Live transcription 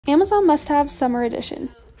Amazon must-have summer edition.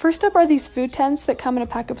 First up are these food tents that come in a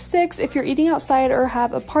pack of 6. If you're eating outside or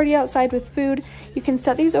have a party outside with food, you can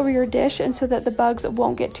set these over your dish and so that the bugs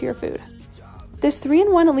won't get to your food. This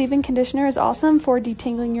 3-in-1 leave-in conditioner is awesome for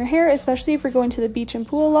detangling your hair, especially if you're going to the beach and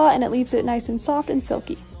pool a lot, and it leaves it nice and soft and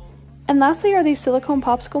silky. And lastly are these silicone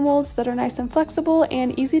popsicle molds that are nice and flexible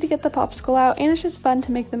and easy to get the popsicle out, and it's just fun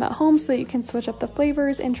to make them at home so that you can switch up the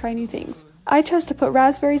flavors and try new things. I chose to put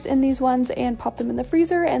raspberries in these ones and pop them in the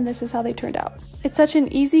freezer, and this is how they turned out. It's such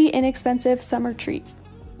an easy, inexpensive summer treat.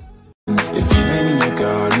 If you've been in your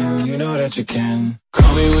garden, you know that you can.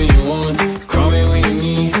 Call me when you want, call me when you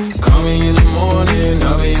need. Call me in the morning,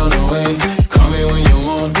 I'll be on the way. Call me when you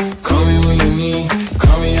want, call me when you need.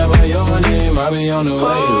 Call me out by your name, I'll be on the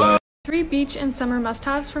way. 3 beach and summer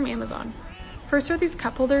must-haves from Amazon. First are these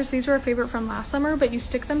cup holders. These were a favorite from last summer, but you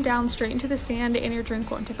stick them down straight into the sand and your drink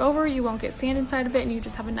won't tip over, you won't get sand inside of it, and you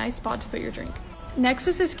just have a nice spot to put your drink. Next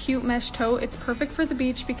is this cute mesh tote. It's perfect for the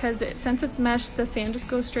beach because since it's mesh, the sand just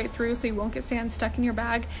goes straight through so you won't get sand stuck in your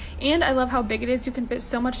bag. And I love how big it is. You can fit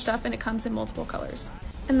so much stuff and it comes in multiple colors.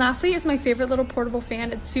 And lastly is my favorite little portable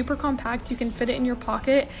fan. It's super compact. You can fit it in your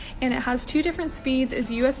pocket and it has 2 different speeds, is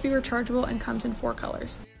USB rechargeable, and comes in 4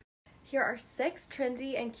 colors. Here are 6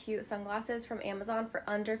 trendy and cute sunglasses from Amazon for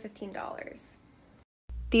under $15.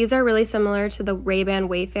 These are really similar to the Ray-Ban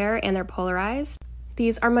Wayfarer and they're polarized.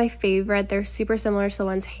 These are my favorite. They're super similar to the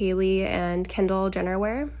ones Hailey and Kendall Jenner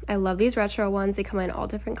wear. I love these retro ones. They come in all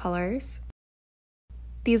different colors.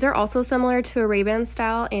 These are also similar to a Ray-Ban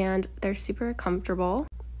style and they're super comfortable.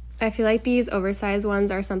 I feel like these oversized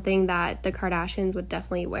ones are something that the Kardashians would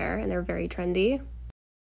definitely wear and they're very trendy.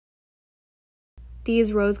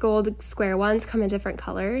 These rose gold square ones come in different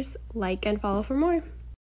colors. Like and follow for more.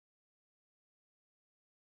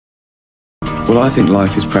 Well, I think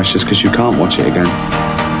life is precious because you can't watch it again.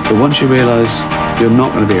 But once you realise you're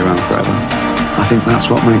not going to be around forever, I think that's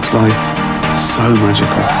what makes life so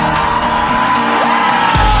magical.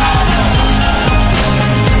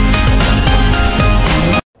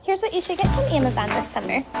 Here's what you should get from Amazon this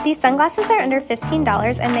summer. These sunglasses are under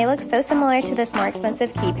 $15 and they look so similar to this more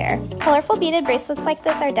expensive key pair. Colorful beaded bracelets like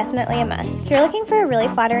this are definitely a must. If you're looking for a really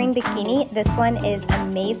flattering bikini, this one is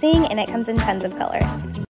amazing and it comes in tons of colors.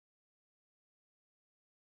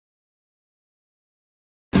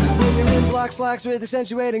 Black slacks with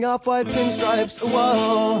accentuating off-white pinstripes.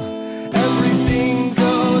 Whoa, everything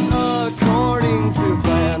goes according to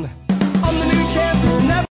plan. I'm the new cancer,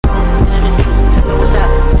 never.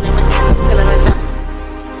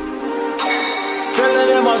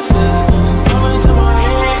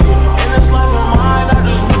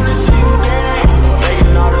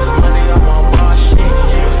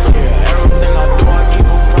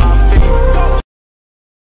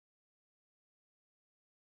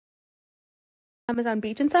 Amazon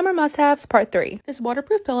Beach and Summer Must-Haves Part 3. This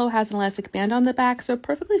waterproof pillow has an elastic band on the back, so it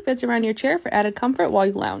perfectly fits around your chair for added comfort while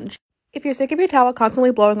you lounge. If you're sick of your towel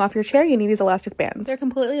constantly blowing off your chair, you need these elastic bands. They're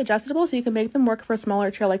completely adjustable, so you can make them work for a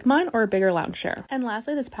smaller chair like mine or a bigger lounge chair. And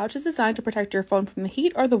lastly, this pouch is designed to protect your phone from the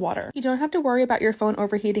heat or the water. You don't have to worry about your phone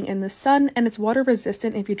overheating in the sun, and it's water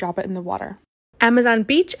resistant if you drop it in the water. Amazon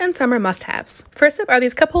Beach and Summer Must-Haves. First up are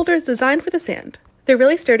these cup holders designed for the sand. They're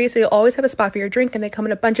really sturdy, so you'll always have a spot for your drink, and they come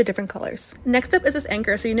in a bunch of different colors. Next up is this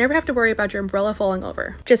anchor, so you never have to worry about your umbrella falling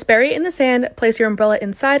over. Just bury it in the sand, place your umbrella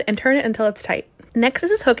inside, and turn it until it's tight. Next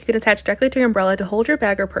is this hook you can attach directly to your umbrella to hold your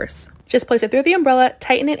bag or purse. Just place it through the umbrella,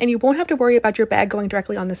 tighten it, and you won't have to worry about your bag going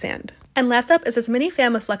directly on the sand. And last up is this mini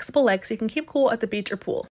fan with flexible legs so you can keep cool at the beach or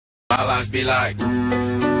pool. My life be like, yeah.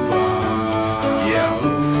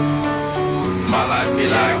 My life be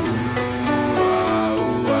like,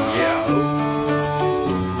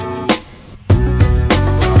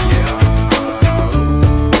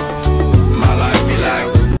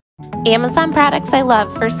 Amazon products I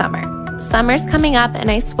love for summer. Summer's coming up and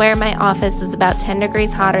I swear my office is about 10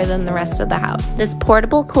 degrees hotter than the rest of the house. This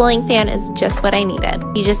portable cooling fan is just what I needed.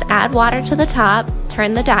 You just add water to the top,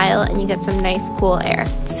 turn the dial, and you get some nice cool air.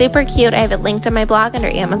 It's super cute. I have it linked on my blog under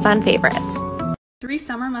Amazon favorites. 3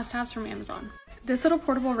 summer must-haves from Amazon. This little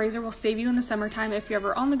portable razor will save you in the summertime if you're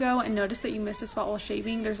ever on the go and notice that you missed a spot while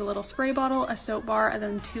shaving. There's a little spray bottle, a soap bar, and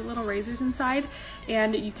then 2 little razors inside.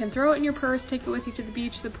 And you can throw it in your purse, take it with you to the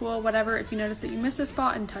beach, the pool, whatever, if you notice that you missed a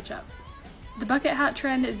spot, and touch up. The bucket hat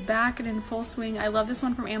trend is back and in full swing. I love this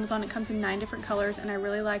one from Amazon. It comes in 9 different colors, and I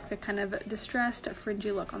really like the kind of distressed,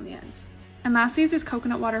 fringy look on the ends. And lastly is this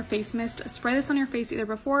coconut water face mist. Spray this on your face either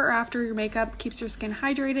before or after your makeup. Keeps your skin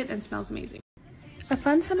hydrated and smells amazing. A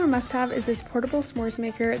fun summer must-have is this portable s'mores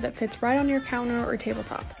maker that fits right on your counter or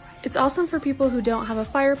tabletop. It's awesome for people who don't have a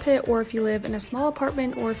fire pit, or if you live in a small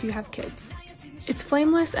apartment, or if you have kids. It's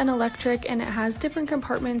flameless and electric, and it has different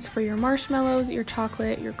compartments for your marshmallows, your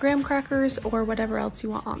chocolate, your graham crackers, or whatever else you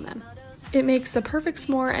want on them. It makes the perfect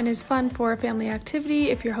s'more and is fun for a family activity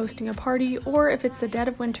if you're hosting a party or if it's the dead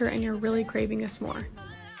of winter and you're really craving a s'more.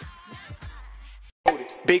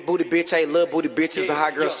 Big booty bitch, hey, little booty bitches, a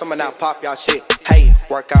hot girl, summer now pop y'all shit. Hey,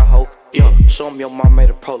 work out, ho, yeah, show 'em your mom made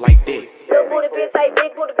a pro like that. Little booty bitch, hey,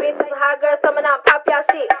 big booty bitches, a hot girl, summer now pop y'all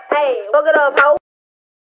shit. Hey, fuck it up, ho.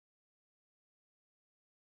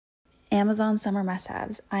 Amazon summer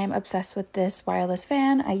must-haves. I am obsessed with this wireless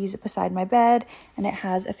fan. I use it beside my bed, and it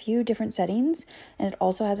has a few different settings, and it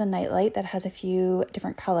also has a nightlight that has a few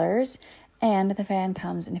different colors, and the fan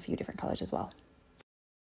comes in a few different colors as well.